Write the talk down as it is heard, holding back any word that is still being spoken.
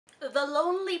The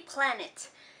Lonely Planet.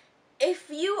 If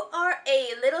you are a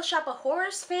Little Shop of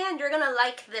Horrors fan, you're gonna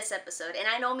like this episode. And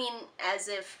I don't mean as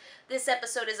if this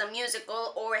episode is a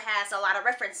musical or it has a lot of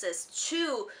references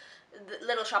to the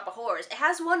Little Shop of Horrors. It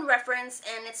has one reference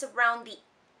and it's around the,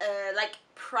 like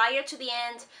prior to the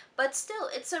end, but still,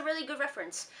 it's a really good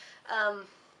reference.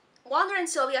 Wander and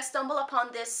Sylvia stumble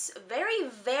upon this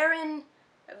very barren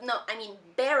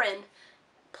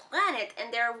planet,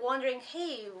 and they're wondering,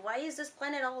 hey, why is this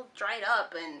planet all dried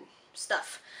up and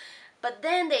stuff? But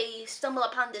then they stumble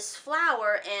upon this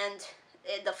flower, and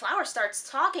the flower starts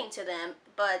talking to them,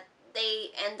 but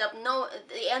they end up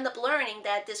learning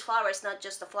that this flower is not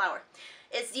just a flower.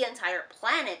 It's the entire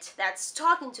planet that's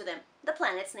talking to them. The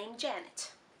planet's named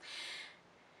Janet.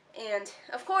 And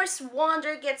of course,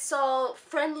 Wander gets all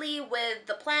friendly with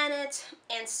the planet,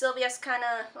 and Sylvia's kind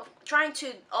of trying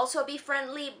to also be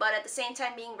friendly, but at the same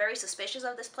time being very suspicious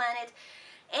of this planet.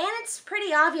 And it's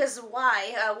pretty obvious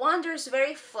why. Wander's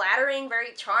very flattering,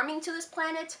 very charming to this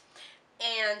planet.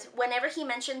 And whenever he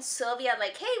mentions Sylvia,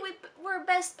 like, hey, we're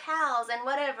best pals and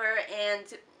whatever,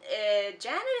 and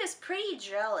Janet is pretty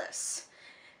jealous.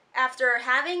 After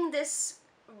having this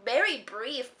very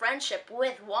brief friendship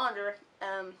with Wander,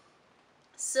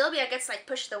 Sylvia gets like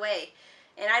pushed away,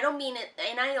 and I don't mean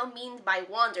by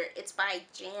Wander. It's by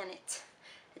Janet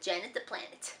the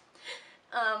planet.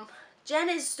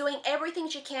 Janet is doing everything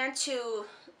she can to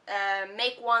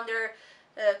make Wander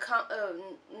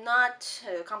not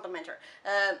compliment her.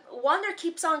 Wander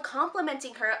keeps on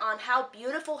complimenting her on how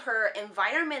beautiful her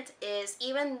environment is,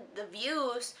 even the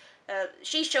views.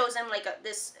 She shows him like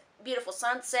this beautiful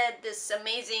sunset, this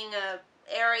amazing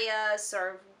areas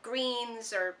or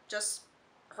greens or just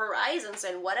horizons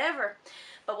and whatever.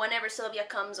 But whenever Sylvia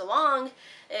comes along,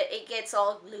 it gets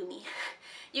all gloomy.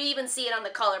 You even see it on the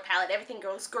color palette. Everything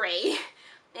goes gray.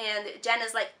 And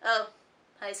Jenna's like, oh,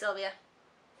 hi Sylvia.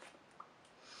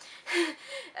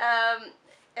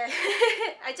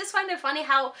 I just find it funny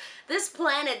how this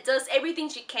planet does everything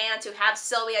she can to have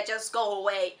Sylvia just go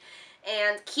away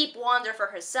and keep Wander for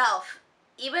herself.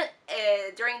 Even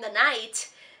during the night,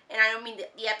 and I don't mean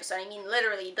the episode, I mean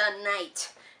literally the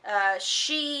night,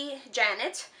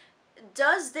 Janet,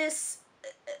 does this,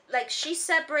 like she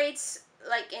separates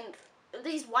like in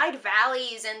these wide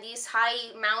valleys and these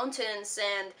high mountains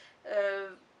and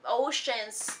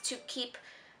oceans to keep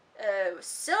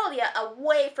Sylvia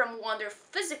away from Wander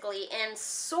physically and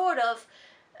sort of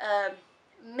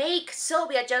make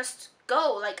Sylvia just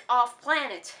go like off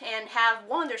planet and have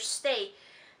Wander stay.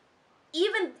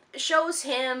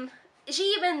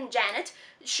 Janet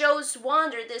shows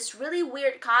Wander this really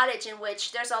weird cottage in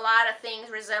which there's a lot of things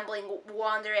resembling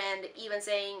Wander, and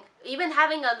even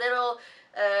having a little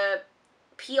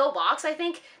P.O. box, I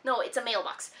think. No, it's a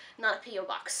mailbox, not a P.O.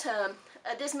 box.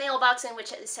 This mailbox in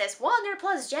which it says Wander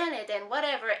plus Janet and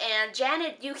whatever, and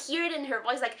Janet, you hear it in her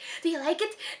voice like, do you like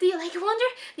it? Do you like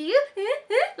Wander? Do you?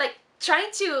 Like,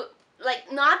 trying to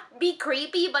like not be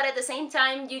creepy, but at the same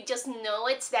time you just know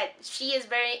it's that she's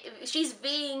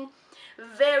being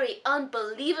very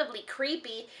unbelievably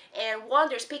creepy, and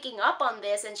Wander's picking up on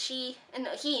this, and he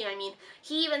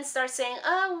even starts saying,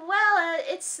 oh well,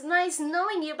 it's nice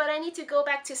knowing you, but I need to go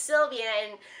back to Sylvia,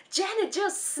 and Janet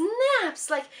just snaps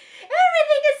like,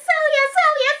 everything is Sylvia.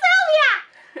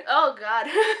 Oh god.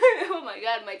 Oh my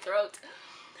god, my throat.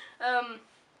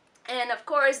 And of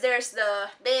course there's the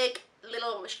big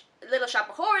Little Shop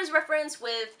of Horrors reference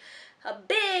with a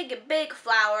big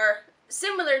flower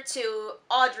similar to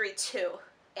Audrey II.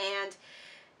 And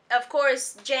of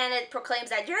course Janet proclaims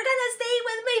that you're gonna stay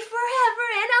with me forever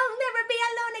and I'll never be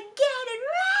alone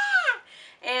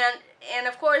again, and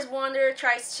of course Wander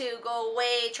tries to go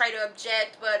away, try to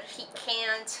object, but he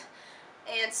can't.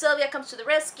 And Sylvia comes to the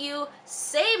rescue,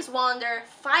 saves Wander,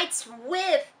 fights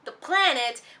with the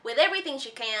planet with everything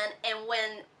she can, and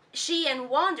when she and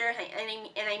Wander,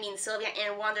 and I mean Sylvia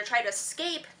and Wander, try to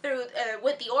escape through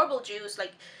with the orbital juice,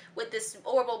 like with this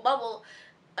orbital bubble,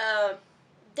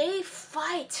 they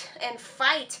fight and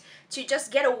fight to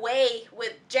just get away,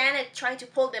 with Janet trying to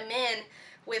pull them in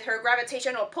with her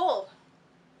gravitational pull.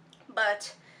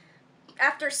 But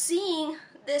after seeing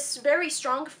this very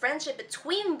strong friendship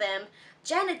between them,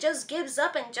 Janet just gives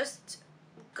up and just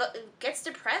gets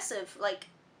depressive. Like,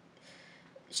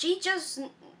 she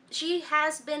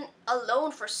has been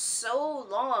alone for so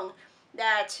long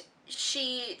that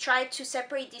she tried to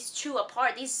separate these two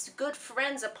apart, these good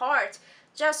friends apart,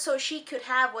 just so she could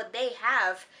have what they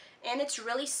have. And it's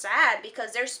really sad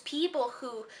because there's people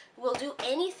who will do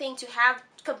anything to have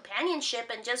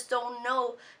companionship and just don't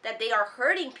know that they are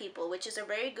hurting people, which is a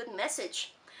very good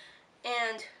message.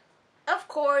 And of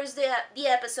course, the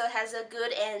episode has a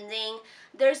good ending.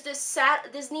 There's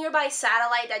this nearby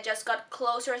satellite that just got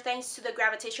closer thanks to the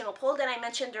gravitational pull that I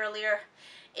mentioned earlier,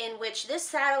 in which this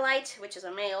satellite, which is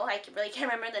a male, I really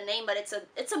can't remember the name, but it's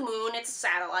a moon, it's a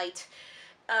satellite,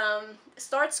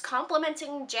 starts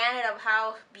complimenting Janet of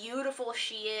how beautiful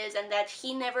she is and that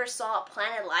he never saw a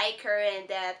planet like her and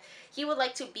that he would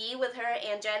like to be with her.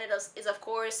 And Janet is of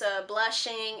course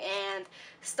blushing and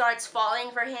starts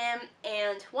falling for him.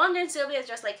 And Wanda and Sylvia is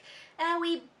just like,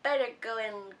 we better go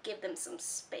and give them some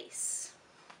space.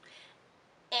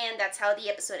 And that's how the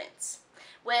episode ends.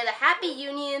 With a happy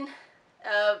union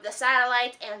of the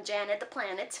satellite and Janet the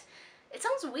planet. It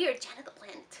sounds weird, Janet the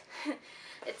planet.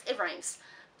 it rhymes.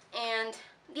 And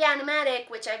the animatic,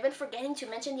 which I've been forgetting to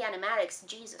mention the animatics,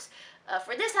 Jesus.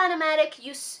 For this animatic,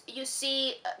 you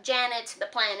see Janet, the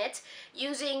planet,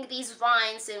 using these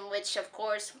vines in which, of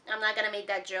course, I'm not going to make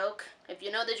that joke. If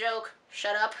you know the joke,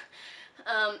 shut up.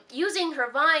 Using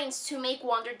her vines to make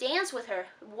Wonder dance with her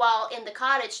while in the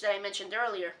cottage that I mentioned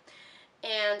earlier.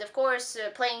 And, of course,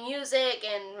 playing music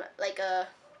and like a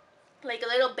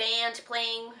little band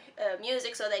playing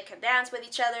music so they can dance with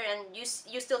each other, and you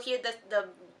still hear the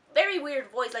very weird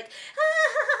voice like,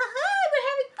 we're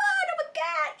having fun, oh my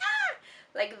god,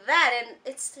 like that, and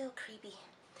it's still creepy.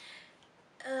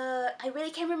 I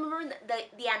really can't remember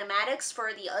the animatics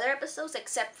for the other episodes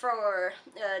except for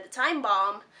the time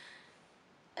bomb.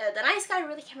 The nice guy I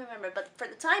really can't remember, but for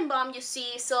the time bomb you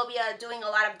see Sylvia doing a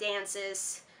lot of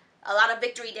dances, a lot of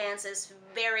victory dances,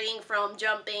 varying from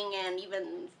jumping and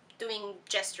even doing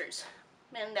gestures.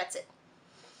 And that's it.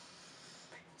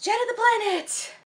 Janet the Planet!